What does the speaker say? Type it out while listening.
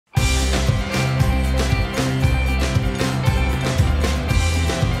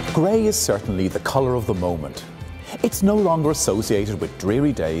Grey is certainly the colour of the moment. It's no longer associated with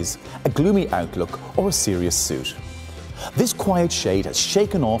dreary days, a gloomy outlook or a serious suit. This quiet shade has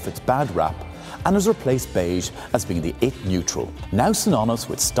shaken off its bad rap and has replaced beige as being the it neutral. Now synonymous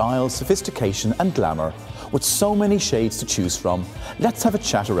with style, sophistication and glamour, with so many shades to choose from, let's have a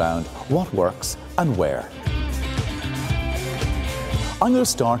chat around what works and where. I'm going to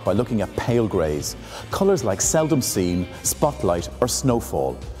start by looking at pale greys, colours like Seldom Seen, Spotlight or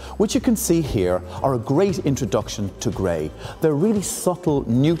Snowfall, which you can see here are a great introduction to grey. They're really subtle,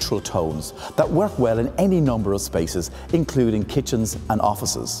 neutral tones that work well in any number of spaces, including kitchens and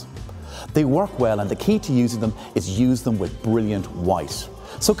offices. They work well, and the key to using them is use them with brilliant white.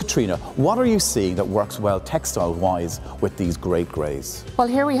 So Kathtrina, what are you seeing that works well textile-wise with these great greys? Well,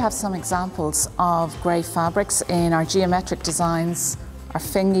 here we have some examples of grey fabrics in our geometric designs, our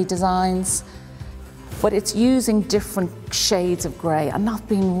fingy designs, but it's using different shades of grey and not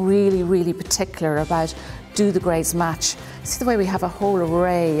being really particular about do the greys match. See the way we have a whole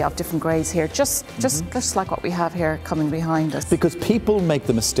array of different greys here, just like what we have here coming behind us. Because people make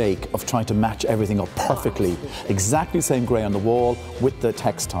the mistake of trying to match everything up perfectly, exactly the same grey on the wall with the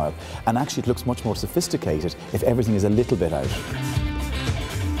textile, and actually it looks much more sophisticated if everything is a little bit out.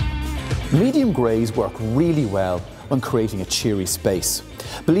 Medium greys work really well when creating a cheery space.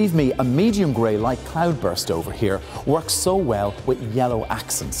 Believe me, a medium grey like Cloudburst over here works so well with yellow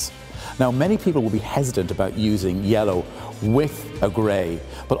accents. Now, many people will be hesitant about using yellow with a grey,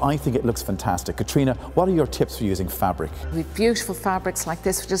 but I think it looks fantastic. Kathtrina, what are your tips for using fabric? We have beautiful fabrics like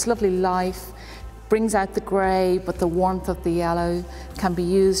this, which is lovely life, brings out the grey, but the warmth of the yellow can be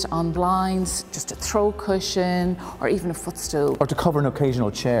used on blinds, just a throw cushion, or even a footstool. Or to cover an occasional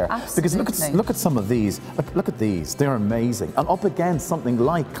chair. Absolutely. Because look at some of these. Look at these, they're amazing. And up against something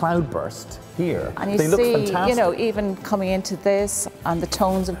like Cloudburst here, and they look see, fantastic. you know, even coming into this and the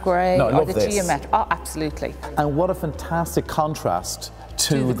tones of grey or the geometric. Oh, absolutely. And what a fantastic contrast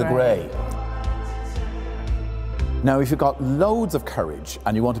to the grey. Now, if you've got loads of courage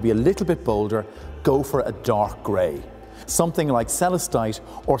and you want to be a little bit bolder, go for a dark grey. Something like Celestite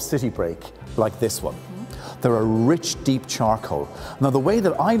or City Break, like this one. They're a rich, deep charcoal. Now, the way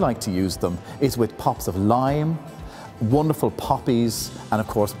that I like to use them is with pops of lime, wonderful poppies, and of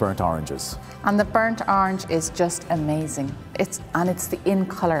course, burnt oranges. And the burnt orange is just amazing. It's the in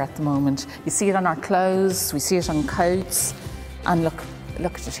colour at the moment. You see it on our clothes, we see it on coats, and look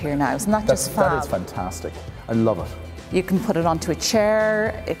at it here now. Isn't that just fab? That is fantastic. I love it. You can put it onto a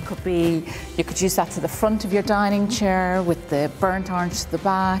chair. It could be, you could use that to the front of your dining chair with the burnt orange to the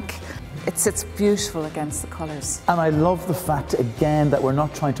back. It sits beautiful against the colours. And I love the fact, again, that we're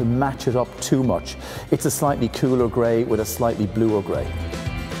not trying to match it up too much. It's a slightly cooler grey with a slightly bluer grey.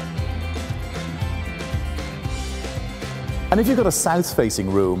 And if you've got a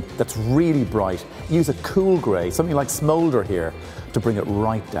south-facing room that's really bright, use a cool grey, something like Smolder here, to bring it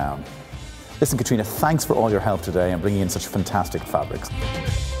right down. Listen, Kathtrina, thanks for all your help today and bringing in such fantastic fabrics.